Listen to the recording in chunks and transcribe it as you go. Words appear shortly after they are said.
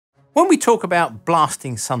When we talk about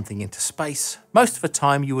blasting something into space, most of the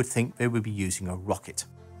time you would think they would be using a rocket.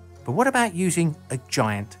 But what about using a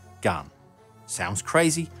giant gun? Sounds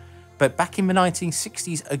crazy, but back in the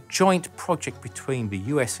 1960s, a joint project between the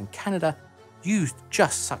US and Canada used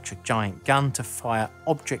just such a giant gun to fire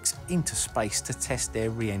objects into space to test their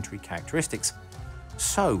re-entry characteristics.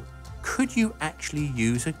 So, could you actually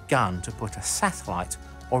use a gun to put a satellite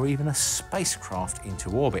or even a spacecraft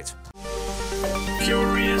into orbit?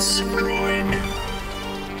 Curious Droid.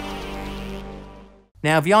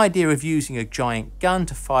 Now, the idea of using a giant gun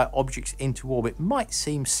to fire objects into orbit might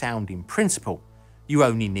seem sound in principle. You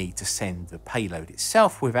only need to send the payload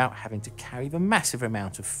itself without having to carry the massive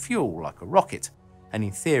amount of fuel like a rocket, and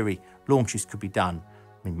in theory, launches could be done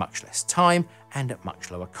in much less time and at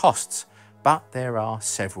much lower costs. But there are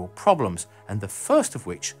several problems, and the first of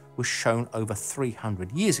which was shown over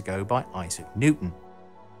 300 years ago by Isaac Newton.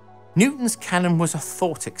 Newton's cannon was a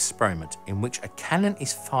thought experiment in which a cannon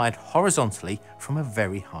is fired horizontally from a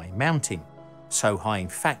very high mountain, so high in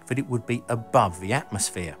fact that it would be above the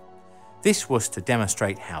atmosphere. This was to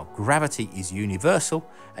demonstrate how gravity is universal,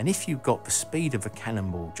 and if you got the speed of the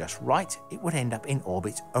cannonball just right, it would end up in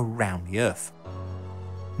orbit around the Earth.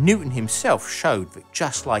 Newton himself showed that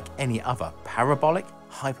just like any other parabolic,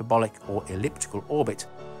 hyperbolic or elliptical orbit,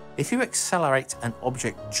 if you accelerate an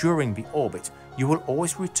object during the orbit, you will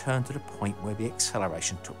always return to the point where the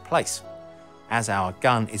acceleration took place. As our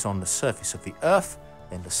gun is on the surface of the Earth,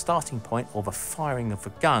 then the starting point or the firing of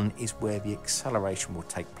the gun is where the acceleration will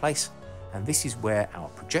take place, and this is where our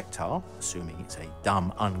projectile, assuming it's a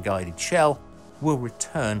dumb unguided shell, will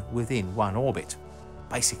return within one orbit.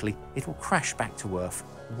 Basically, it will crash back to Earth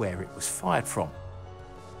where it was fired from.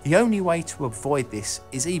 The only way to avoid this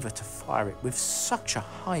is either to fire it with such a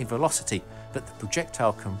high velocity that the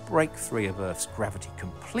projectile can break free of Earth's gravity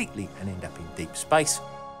completely and end up in deep space,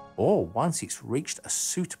 or once it's reached a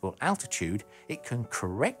suitable altitude, it can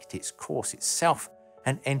correct its course itself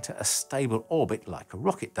and enter a stable orbit like a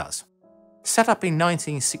rocket does. Set up in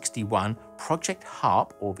 1961, Project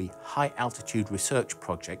HARP, or the High Altitude Research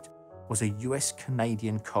Project, was a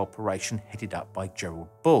US-Canadian cooperation headed up by Gerald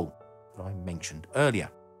Bull, that I mentioned earlier.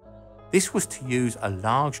 This was to use a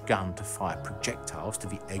large gun to fire projectiles to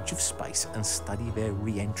the edge of space and study their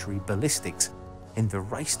re-entry ballistics in the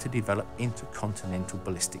race to develop intercontinental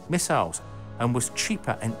ballistic missiles, and was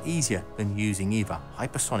cheaper and easier than using either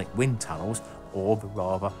hypersonic wind tunnels or the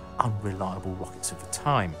rather unreliable rockets of the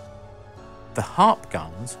time. The HARP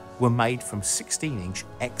guns were made from 16-inch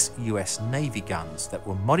ex-US Navy guns that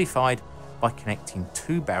were modified by connecting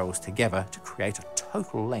two barrels together to create a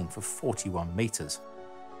total length of 41 meters.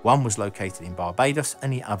 One was located in Barbados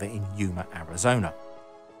and the other in Yuma, Arizona.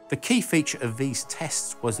 The key feature of these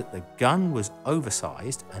tests was that the gun was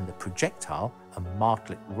oversized and the projectile, a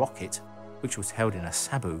martlet rocket, which was held in a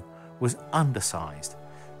sabu, was undersized.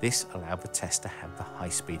 This allowed the test to have the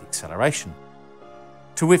high-speed acceleration.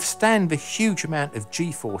 To withstand the huge amount of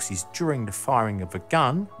G-forces during the firing of the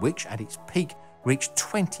gun, which at its peak reached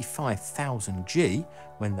 25,000 G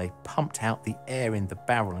when they pumped out the air in the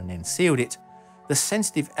barrel and then sealed it, the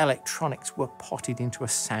sensitive electronics were potted into a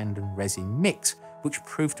sand and resin mix, which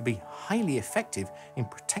proved to be highly effective in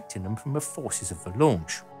protecting them from the forces of the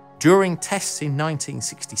launch. During tests in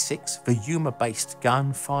 1966, the Yuma-based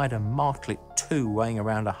gun fired a Martlet II weighing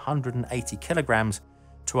around 180 kilograms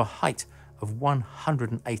to a height of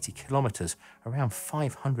 180 kilometers, around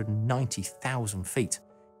 590,000 feet,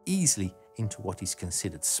 easily into what is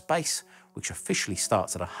considered space, which officially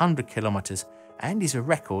starts at 100 kilometers and is a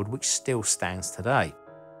record which still stands today.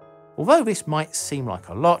 Although this might seem like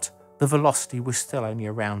a lot, the velocity was still only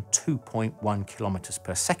around 2.1 kilometers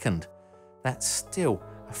per second. That's still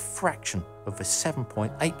a fraction of the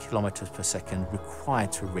 7.8 kilometers per second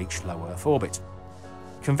required to reach low Earth orbit.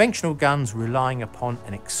 Conventional guns relying upon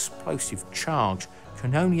an explosive charge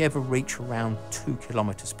can only ever reach around 2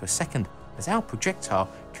 kilometers per second, as our projectile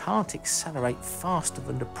can't accelerate faster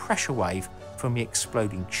than the pressure wave from the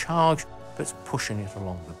exploding charge that's pushing it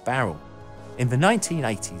along the barrel. In the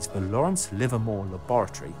 1980s, the Lawrence Livermore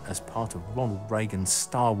Laboratory, as part of Ronald Reagan's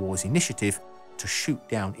Star Wars initiative to shoot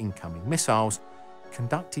down incoming missiles,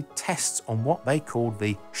 conducted tests on what they called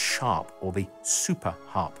the SHARP, or the Super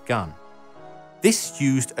HARP gun. This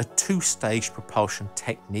used a two-stage propulsion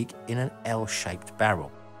technique in an L-shaped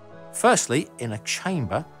barrel. Firstly, in a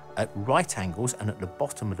chamber at right angles and at the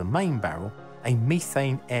bottom of the main barrel, a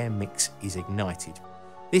methane air mix is ignited.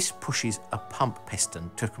 This pushes a pump piston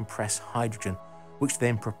to compress hydrogen, which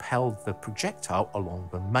then propelled the projectile along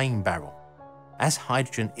the main barrel. As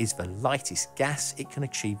hydrogen is the lightest gas, it can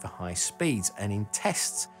achieve the highest speeds, and in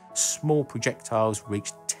tests, small projectiles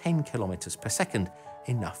reached 10 kilometers per second,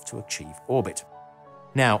 enough to achieve orbit.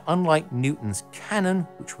 Now, unlike Newton's cannon,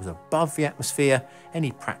 which was above the atmosphere,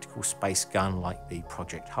 any practical space gun like the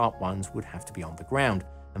Project HARP ones would have to be on the ground,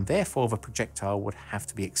 and therefore the projectile would have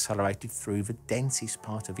to be accelerated through the densest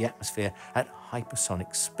part of the atmosphere at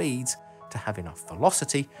hypersonic speeds to have enough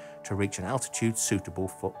velocity to reach an altitude suitable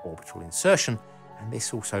for orbital insertion, and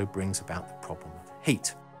this also brings about the problem of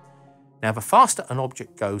heat. Now, the faster an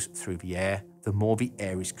object goes through the air, the more the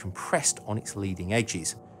air is compressed on its leading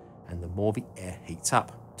edges, and the more the air heats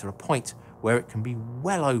up to a point where it can be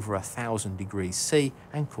well over 1,000 degrees C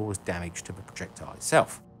and cause damage to the projectile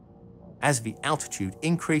itself. As the altitude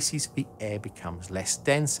increases, the air becomes less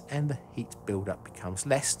dense and the heat buildup becomes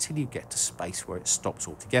less till you get to space where it stops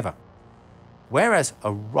altogether. Whereas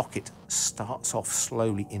a rocket starts off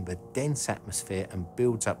slowly in the dense atmosphere and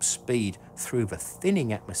builds up speed through the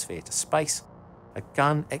thinning atmosphere to space, a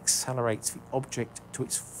gun accelerates the object to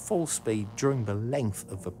its full speed during the length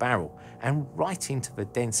of the barrel and right into the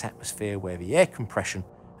dense atmosphere where the air compression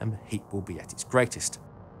and the heat will be at its greatest.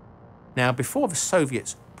 Now, before the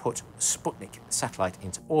Soviets put Sputnik satellite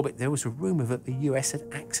into orbit, there was a rumour that the US had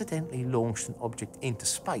accidentally launched an object into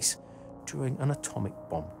space during an atomic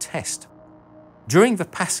bomb test. During the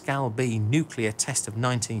Pascal B nuclear test of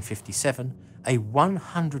 1957, a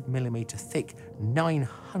 100mm thick,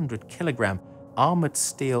 900 kilogram armoured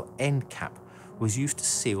steel end cap was used to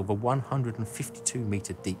seal the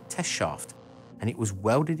 152-metre deep test shaft, and it was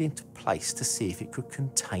welded into place to see if it could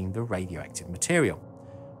contain the radioactive material.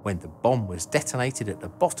 When the bomb was detonated at the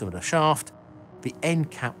bottom of the shaft, the end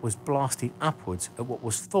cap was blasted upwards at what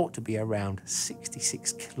was thought to be around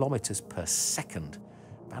 66 kilometers per second,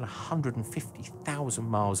 about 150,000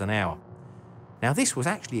 miles an hour. Now, this was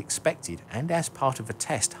actually expected, and as part of the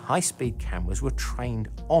test, high-speed cameras were trained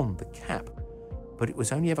on the cap, but it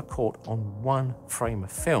was only ever caught on one frame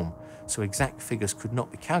of film, so exact figures could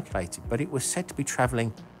not be calculated, but it was said to be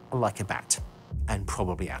travelling like a bat, and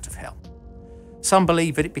probably out of hell. Some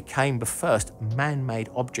believe that it became the first man-made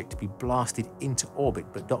object to be blasted into orbit,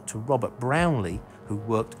 but Dr. Robert Brownlee, who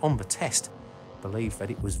worked on the test, believed that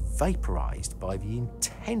it was vaporized by the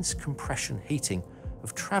intense compression heating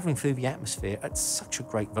of travelling through the atmosphere at such a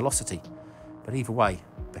great velocity. But either way,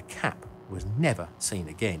 the cap was never seen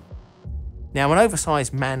again. Now, an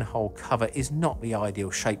oversized manhole cover is not the ideal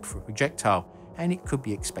shape for a projectile, and it could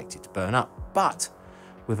be expected to burn up, but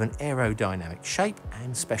with an aerodynamic shape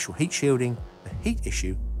and special heat shielding, the heat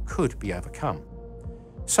issue could be overcome.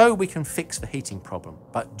 So we can fix the heating problem,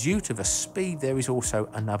 but due to the speed there is also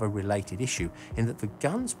another related issue in that the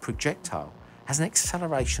gun's projectile has an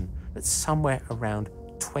acceleration that's somewhere around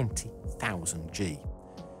 20,000 G.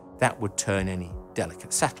 That would turn any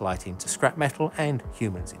delicate satellite into scrap metal and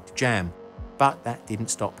humans into jam, but that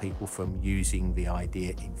didn't stop people from using the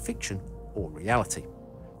idea in fiction or reality.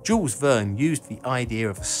 Jules Verne used the idea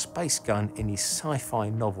of a space gun in his sci-fi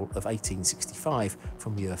novel of 1865,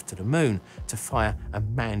 From the Earth to the Moon, to fire a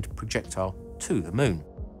manned projectile to the moon.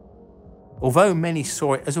 Although many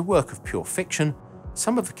saw it as a work of pure fiction,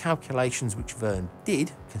 some of the calculations which Verne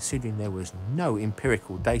did, considering there was no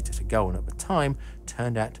empirical data to go on at the time,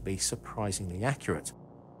 turned out to be surprisingly accurate.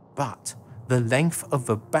 But the length of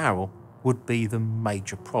the barrel would be the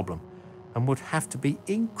major problem, and would have to be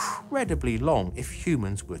incredibly long if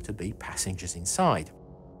humans were to be passengers inside.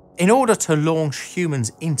 In order to launch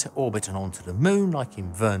humans into orbit and onto the moon, like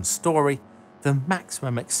in Verne's story, the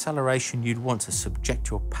maximum acceleration you'd want to subject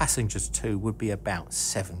your passengers to would be about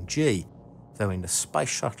 7G, though in the space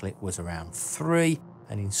shuttle it was around 3,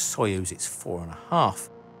 and in Soyuz it's 4.5.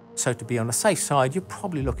 So to be on the safe side, you're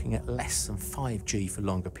probably looking at less than 5G for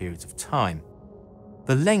longer periods of time.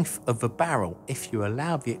 The length of the barrel, if you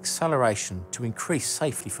allowed the acceleration to increase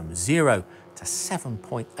safely from 0 to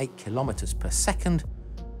 7.8 kilometers per second,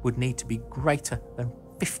 would need to be greater than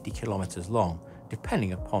 50 kilometers long,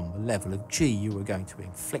 depending upon the level of G you were going to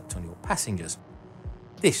inflict on your passengers.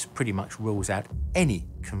 This pretty much rules out any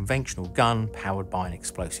conventional gun powered by an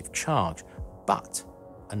explosive charge, but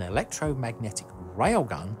an electromagnetic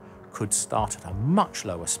railgun could start at a much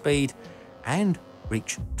lower speed and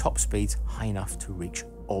reach top speeds high enough to reach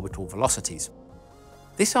orbital velocities.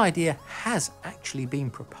 This idea has actually been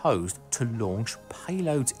proposed to launch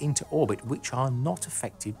payloads into orbit which are not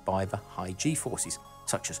affected by the high G-forces,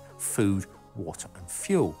 such as food, water and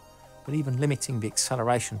fuel. But even limiting the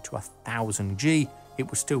acceleration to 1,000 G, it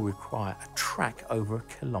would still require a track over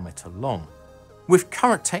a kilometre long. With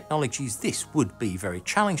current technologies, this would be very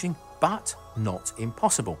challenging, but not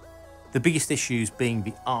impossible. The biggest issues being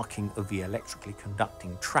the arcing of the electrically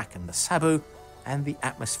conducting track and the sabu, and the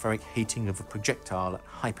atmospheric heating of the projectile at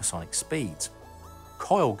hypersonic speeds.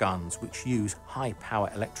 coil guns, which use high-power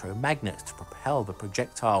electromagnets to propel the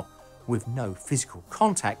projectile with no physical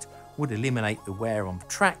contact, would eliminate the wear on the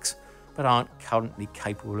tracks, but aren't currently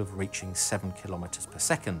capable of reaching 7 kilometers per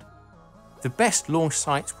second. The best launch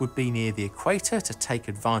sites would be near the equator to take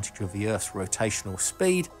advantage of the Earth's rotational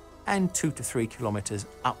speed, and 2 to 3 kilometers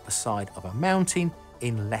up the side of a mountain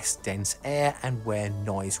in less dense air and where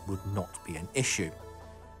noise would not be an issue.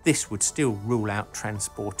 This would still rule out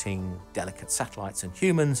transporting delicate satellites and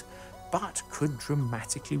humans, but could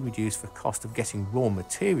dramatically reduce the cost of getting raw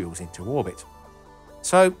materials into orbit.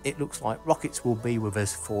 So it looks like rockets will be with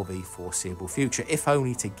us for the foreseeable future, if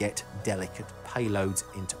only to get delicate payloads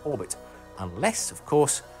into orbit, unless, of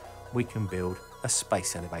course, we can build a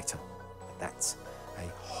space elevator. But that's a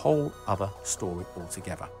whole other story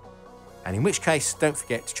altogether. And in which case, don't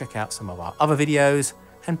forget to check out some of our other videos,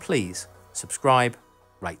 and please subscribe,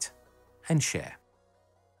 rate and share.